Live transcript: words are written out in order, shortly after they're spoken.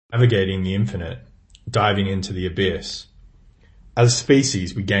navigating the infinite, diving into the abyss. As a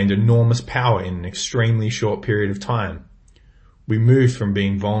species, we gained enormous power in an extremely short period of time. We moved from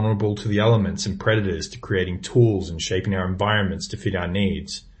being vulnerable to the elements and predators to creating tools and shaping our environments to fit our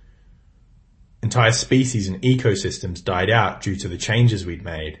needs. Entire species and ecosystems died out due to the changes we'd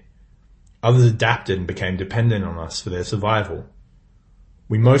made. Others adapted and became dependent on us for their survival.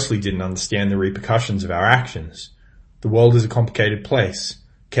 We mostly didn't understand the repercussions of our actions. The world is a complicated place,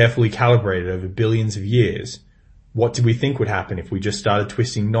 carefully calibrated over billions of years. What did we think would happen if we just started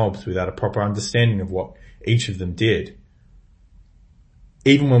twisting knobs without a proper understanding of what each of them did?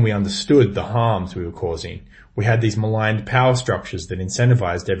 Even when we understood the harms we were causing, we had these maligned power structures that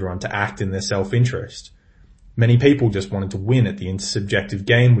incentivized everyone to act in their self-interest. Many people just wanted to win at the intersubjective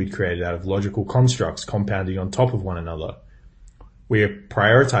game we'd created out of logical constructs compounding on top of one another. We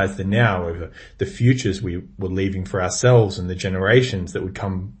prioritized the now over the futures we were leaving for ourselves and the generations that would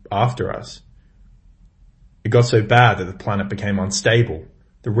come after us. It got so bad that the planet became unstable.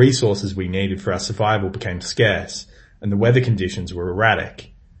 The resources we needed for our survival became scarce, and the weather conditions were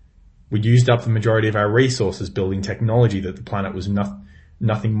erratic. We used up the majority of our resources building technology that the planet was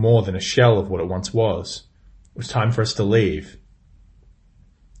nothing more than a shell of what it once was. It was time for us to leave.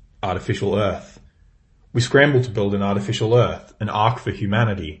 Artificial Earth. We scrambled to build an artificial Earth, an ark for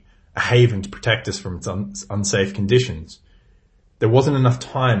humanity, a haven to protect us from its unsafe conditions. There wasn't enough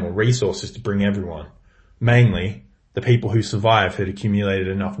time or resources to bring everyone. Mainly, the people who survived had accumulated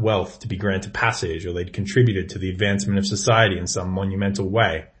enough wealth to be granted passage, or they'd contributed to the advancement of society in some monumental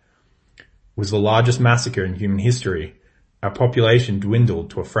way. It was the largest massacre in human history. Our population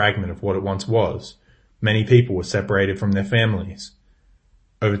dwindled to a fragment of what it once was. Many people were separated from their families.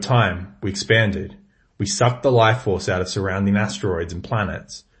 Over time, we expanded. We sucked the life force out of surrounding asteroids and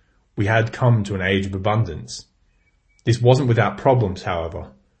planets. We had come to an age of abundance. This wasn't without problems,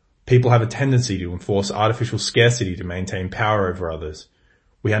 however. People have a tendency to enforce artificial scarcity to maintain power over others.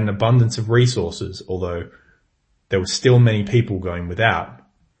 We had an abundance of resources, although there were still many people going without.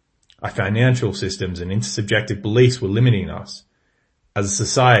 Our financial systems and intersubjective beliefs were limiting us as a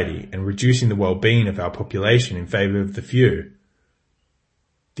society and reducing the well-being of our population in favor of the few.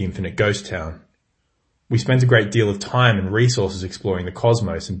 The infinite ghost town. We spent a great deal of time and resources exploring the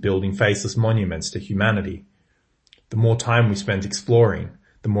cosmos and building faceless monuments to humanity. The more time we spent exploring,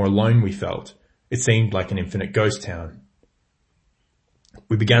 the more alone we felt. It seemed like an infinite ghost town.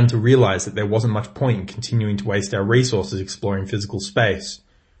 We began to realize that there wasn't much point in continuing to waste our resources exploring physical space.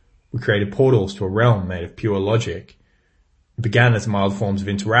 We created portals to a realm made of pure logic. It began as mild forms of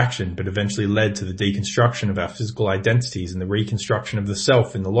interaction, but eventually led to the deconstruction of our physical identities and the reconstruction of the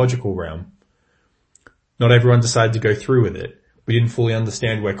self in the logical realm. Not everyone decided to go through with it. We didn't fully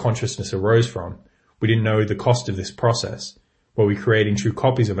understand where consciousness arose from. We didn't know the cost of this process. Were we creating true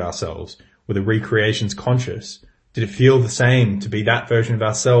copies of ourselves? Were the recreations conscious? Did it feel the same to be that version of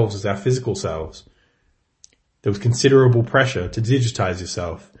ourselves as our physical selves? There was considerable pressure to digitize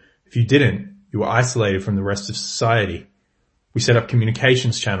yourself. If you didn't, you were isolated from the rest of society. We set up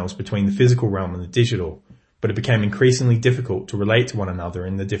communications channels between the physical realm and the digital, but it became increasingly difficult to relate to one another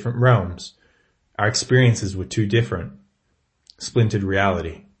in the different realms. Our experiences were too different. Splintered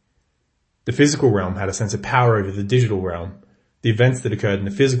reality. The physical realm had a sense of power over the digital realm. The events that occurred in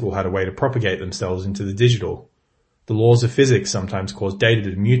the physical had a way to propagate themselves into the digital. The laws of physics sometimes caused data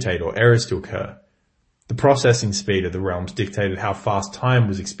to mutate or errors to occur. The processing speed of the realms dictated how fast time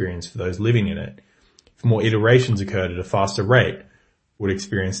was experienced for those living in it. If more iterations occurred at a faster rate, would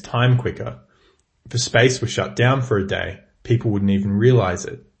experience time quicker. If a space was shut down for a day, people wouldn't even realize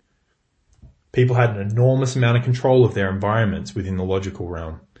it. People had an enormous amount of control of their environments within the logical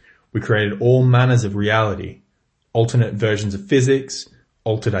realm. We created all manners of reality, alternate versions of physics,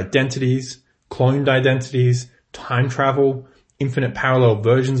 altered identities, cloned identities, time travel, infinite parallel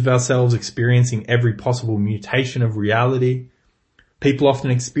versions of ourselves experiencing every possible mutation of reality. People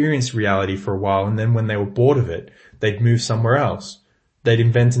often experienced reality for a while, and then when they were bored of it, they'd move somewhere else. They'd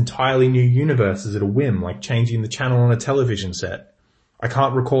invent entirely new universes at a whim, like changing the channel on a television set. I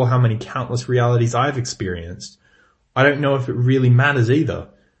can't recall how many countless realities I've experienced. I don't know if it really matters either,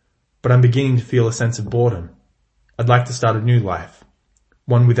 but I'm beginning to feel a sense of boredom. I'd like to start a new life,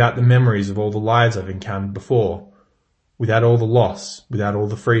 one without the memories of all the lives I've encountered before, without all the loss, without all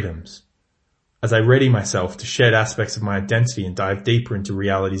the freedoms. As I ready myself to shed aspects of my identity and dive deeper into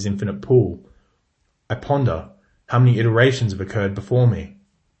reality's infinite pool, I ponder how many iterations have occurred before me.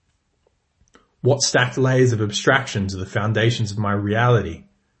 What stacked layers of abstractions are the foundations of my reality?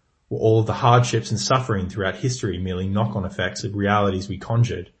 Were all of the hardships and suffering throughout history merely knock-on effects of realities we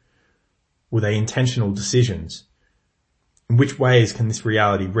conjured? Were they intentional decisions? In which ways can this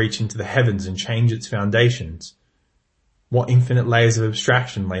reality reach into the heavens and change its foundations? What infinite layers of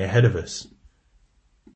abstraction lay ahead of us?